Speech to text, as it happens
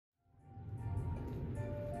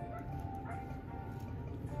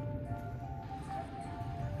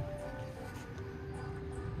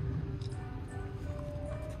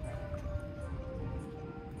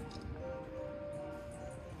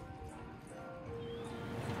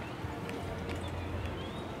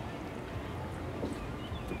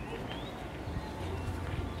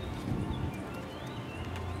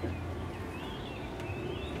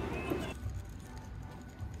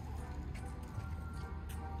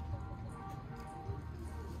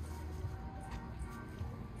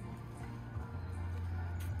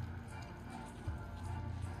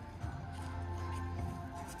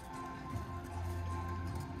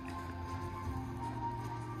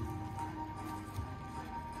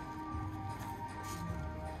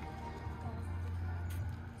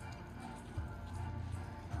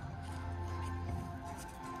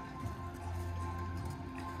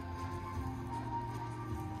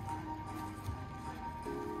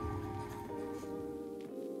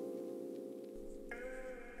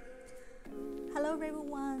Hello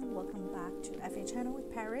everyone, welcome back to FA channel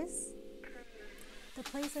with Paris. The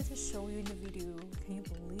place I just showed you in the video, can you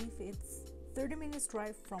believe it's 30 minutes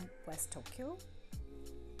drive from West Tokyo?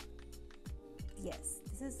 Yes,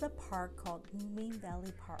 this is the park called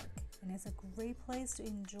Moominvalley Park, and it's a great place to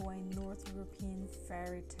enjoy North European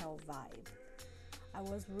fairy tale vibe. I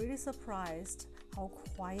was really surprised how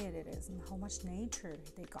quiet it is and how much nature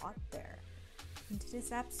they got there. In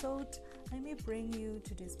today's episode, let me bring you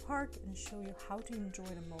to this park and show you how to enjoy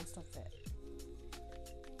the most of it.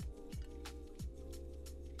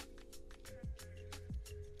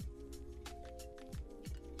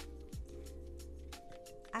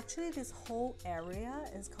 Actually, this whole area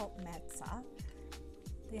is called Metsä.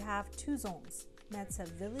 They have two zones, Metsä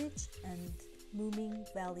Village and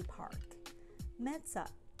Moominvalley Park. Metsä,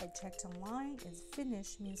 I checked online, is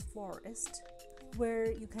Finnish, means forest,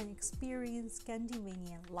 where you can experience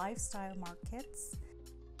Scandinavian lifestyle markets.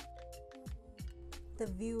 The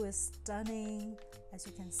view is stunning. As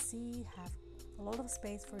you can see, have a lot of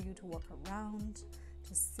space for you to walk around,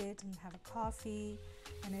 to sit and have a coffee,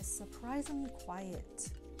 and it's surprisingly quiet.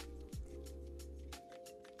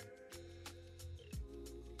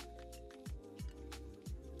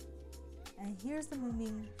 And here's the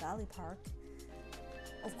Moominvalley Park.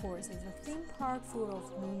 Of course, it's a theme park full of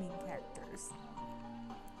Moomin characters.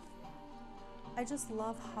 I just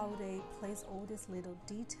love how they place all these little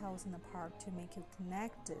details in the park to make you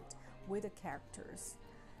connected with the characters.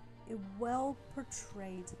 It well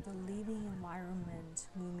portrayed the living environment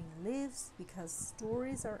Moomin lives because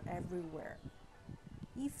stories are everywhere.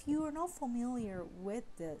 If you are not familiar with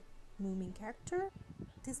the Moomin character,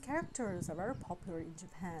 these characters are very popular in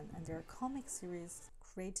Japan, and they're comic series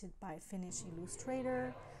created by a Finnish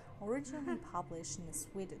illustrator, originally published in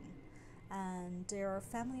Sweden. And they are a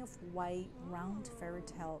family of white, round fairy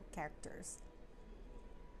tale characters.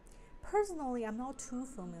 Personally, I'm not too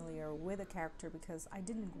familiar with the character because I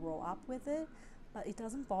didn't grow up with it, but it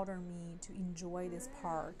doesn't bother me to enjoy this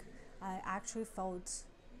park. I actually felt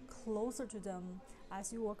closer to them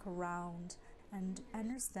as you walk around and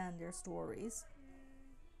understand their stories.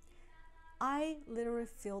 I literally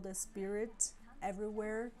feel the spirit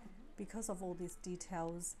everywhere because of all these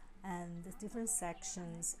details and the different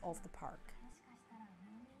sections of the park.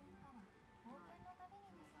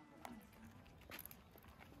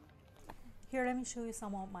 Here, let me show you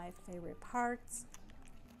some of my favorite parts.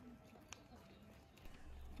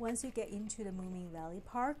 Once you get into the Moominvalley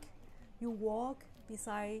Park, you walk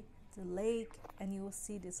beside the lake and you will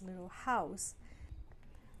see this little house.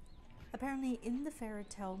 Apparently, in the fairy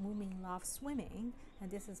tale, Moomin love swimming,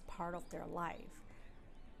 and this is part of their life.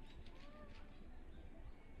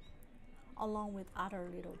 Along with other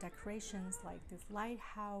little decorations like this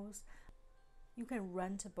lighthouse. You can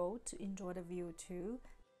rent a boat to enjoy the view too.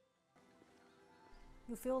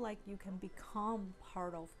 You feel like you can become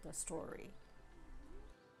part of the story.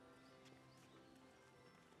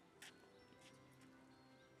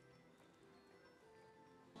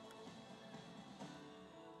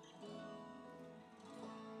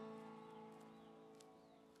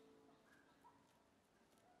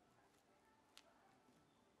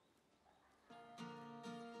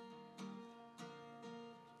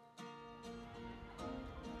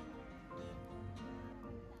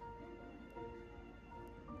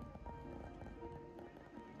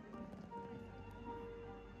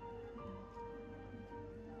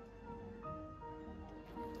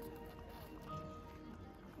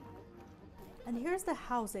 And here's the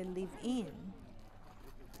house they live in.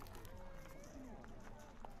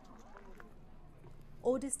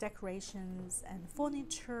 All these decorations and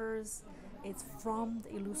furnitures, it's from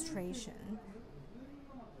the illustration.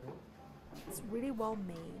 It's really well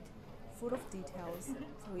made, full of details,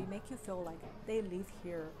 so it makes you feel like they live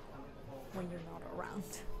here when you're not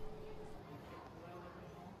around.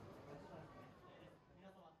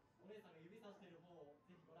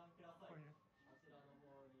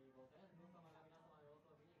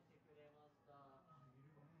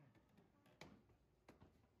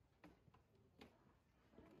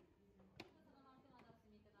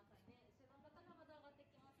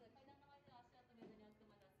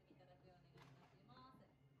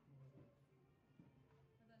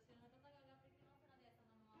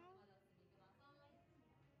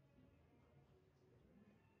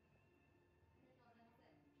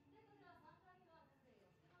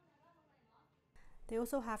 They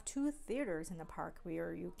also have two theaters in the park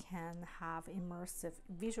where you can have immersive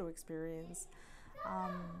visual experience.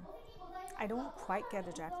 I don't quite get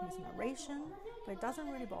the Japanese narration, but it doesn't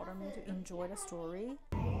really bother me to enjoy the story.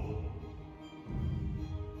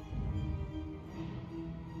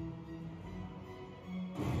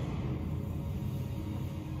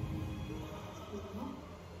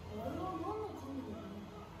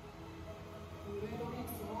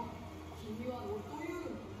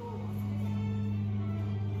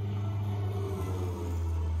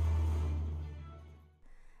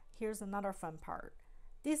 here's another fun part.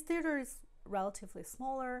 This theater is relatively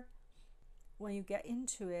smaller. When you get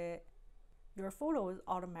into it, your photo is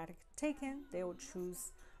automatically taken. They will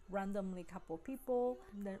choose randomly a couple of people,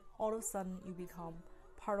 and then all of a sudden you become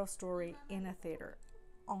part of story in a theater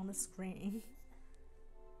on the screen.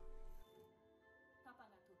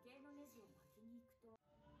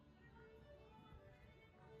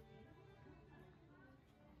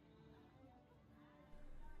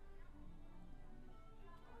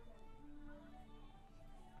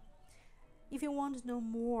 If you want to know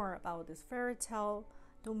more about this fairy tale,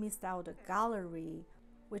 don't miss out the gallery,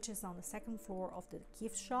 which is on the second floor of the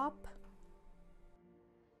gift shop.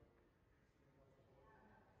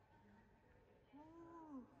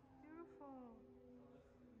 Oh, beautiful.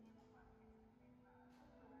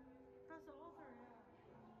 That's the author,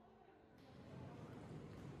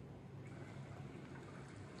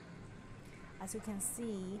 yeah. As you can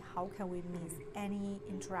see, how can we miss any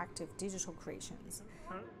interactive digital creations?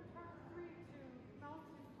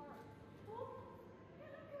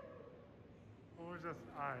 Or just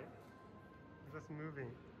eye, just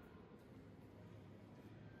moving.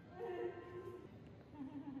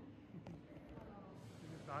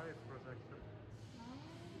 This eye is projected.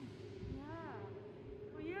 Yeah.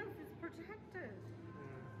 Oh yes, it's projected.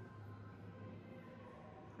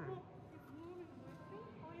 Oh, it's moving with me.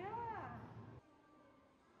 Oh yeah.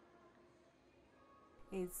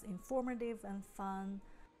 It's informative and fun.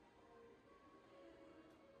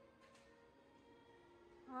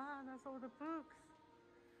 Ah, that's all the books.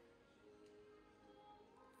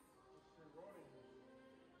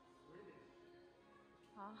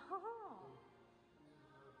 Oh.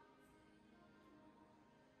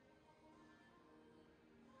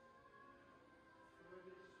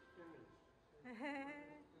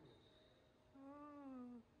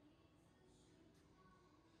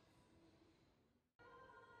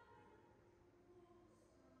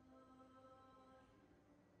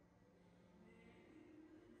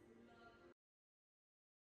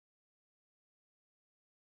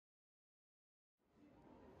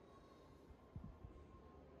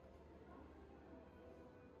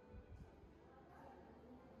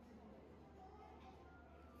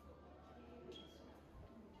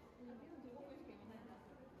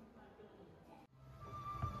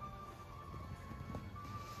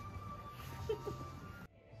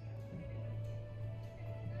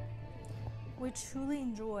 We truly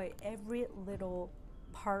enjoy every little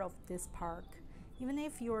part of this park. Even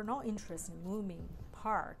if you're not interested in Moomin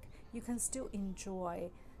Park, you can still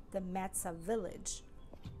enjoy the Metsä Village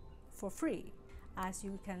for free. As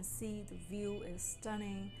you can see, the view is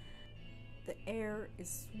stunning, the air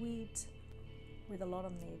is sweet with a lot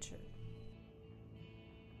of nature.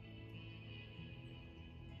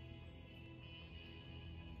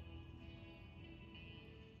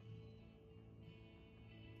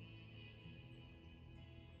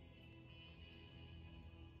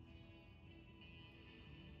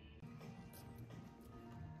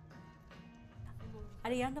 At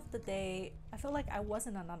the end of the day, I feel like I was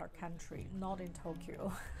in another country, not in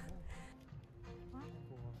Tokyo.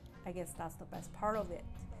 I guess that's the best part of it.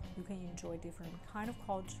 You can enjoy different kind of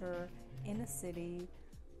culture in the city.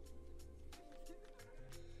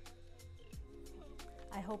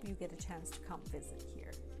 I hope you get a chance to come visit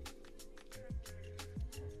here.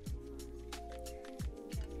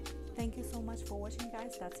 Thank you so much for watching,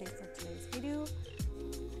 guys. That's it for today's video.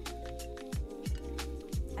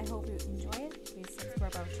 I hope you enjoy it. Please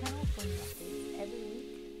subscribe our channel for new updates every week.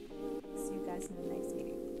 See you guys in the next